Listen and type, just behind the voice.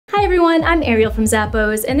Hi everyone, I'm Ariel from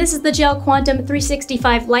Zappos, and this is the Gel Quantum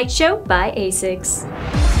 365 Light Show by ASICS.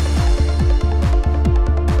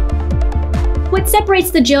 What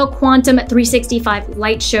separates the Gel Quantum 365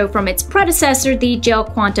 Light Show from its predecessor, the Gel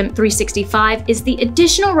Quantum 365, is the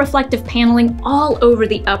additional reflective paneling all over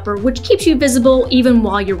the upper, which keeps you visible even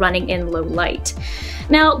while you're running in low light.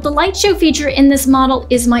 Now, the light show feature in this model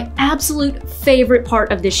is my absolute favorite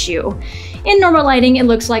part of this shoe. In normal lighting, it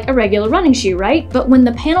looks like a regular running shoe, right? But when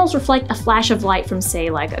the panels reflect a flash of light from, say,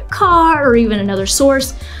 like a car or even another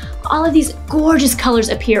source, all of these gorgeous colors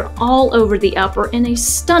appear all over the upper in a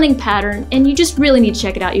stunning pattern, and you just really need to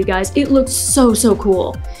check it out, you guys. It looks so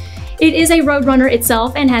cool. It is a road runner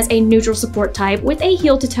itself and has a neutral support type with a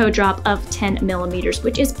heel-to-toe drop of 10 millimeters,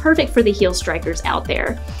 which is perfect for the heel strikers out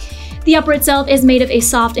there. The upper itself is made of a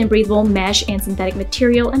soft and breathable mesh and synthetic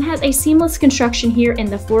material and has a seamless construction here in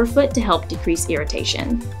the forefoot to help decrease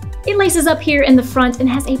irritation. It laces up here in the front and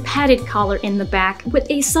has a padded collar in the back with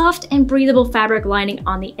a soft and breathable fabric lining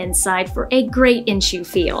on the inside for a great in-shoe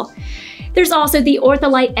feel. There's also the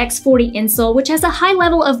OrthoLite X40 insole, which has a high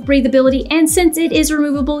level of breathability, and since it is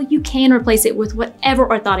removable, you can replace it with whatever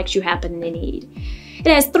orthotics you happen to need. It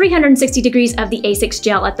has 360 degrees of the ASICS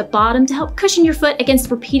gel at the bottom to help cushion your foot against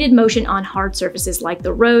repeated motion on hard surfaces like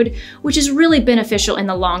the road, which is really beneficial in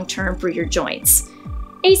the long term for your joints.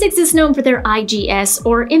 ASICS is known for their IGS,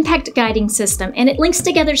 or Impact Guiding System, and it links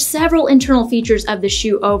together several internal features of the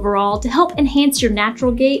shoe overall to help enhance your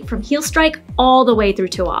natural gait from heel strike all the way through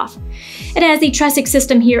toe off. It has the Tresic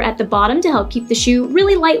system here at the bottom to help keep the shoe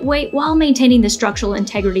really lightweight while maintaining the structural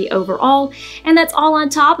integrity overall, and that's all on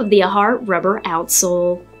top of the Ahar rubber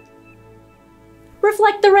outsole.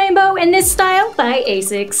 Reflect the rainbow in this style by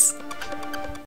ASICS.